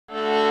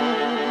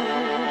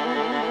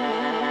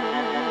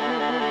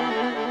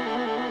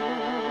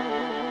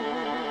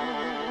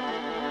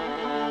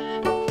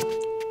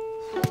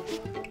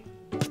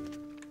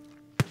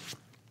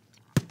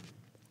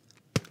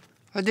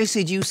Are they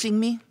seducing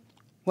me?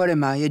 What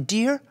am I, a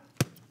deer?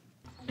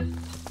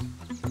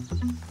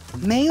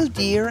 Male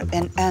deer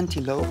and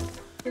antelope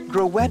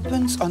grow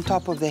weapons on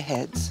top of their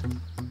heads.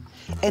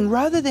 And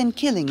rather than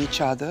killing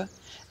each other,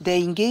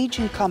 they engage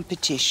in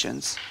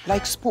competitions,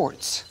 like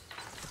sports.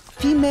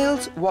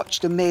 Females watch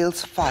the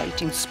males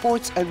fight in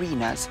sports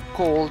arenas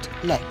called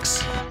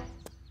leks.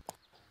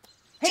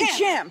 Hey,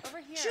 Champ!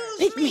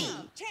 Pick me!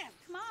 Champ,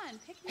 come on,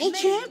 pick me. Hey,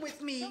 Champ!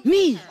 With me.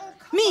 Me!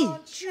 Me!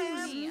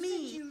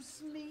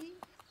 Choose me.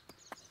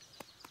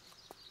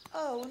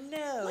 Oh,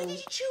 no. Why did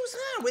you choose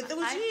her with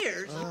those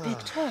ears?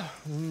 Picked her.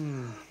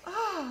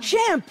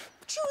 Champ!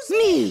 Choose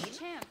Me!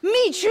 Champ.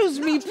 Me, choose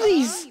me,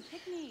 please!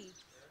 Pick me.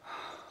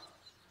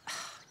 I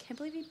can't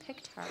believe he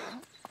picked her.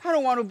 I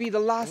don't want to be the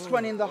last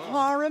one in the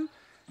harem.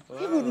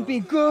 It wouldn't be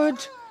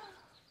good.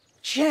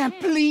 Champ,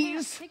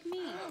 please. Pick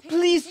me.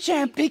 Please,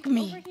 Champ, pick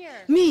me. Over here.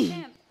 Me.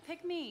 Champ,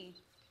 pick me.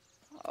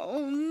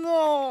 Oh,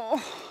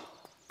 no.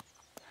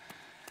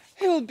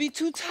 He'll be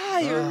too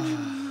tired.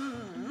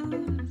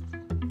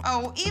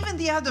 Oh, even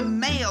the other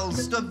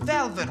males, the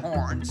velvet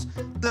horns,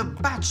 the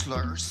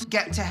bachelors,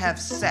 get to have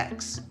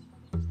sex.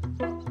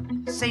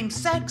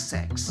 Same-sex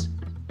sex.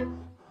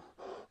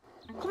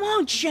 Come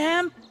on,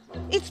 Champ.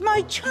 It's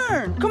my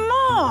turn. Come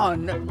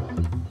on.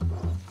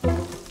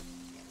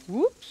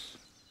 Whoops.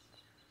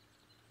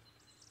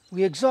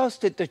 We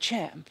exhausted the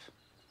Champ.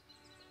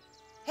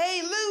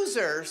 Hey,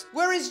 losers!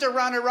 Where is the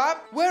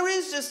runner-up? Where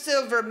is the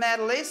silver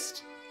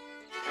medalist?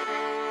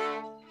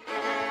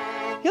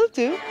 He'll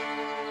do.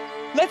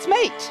 Let's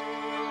mate.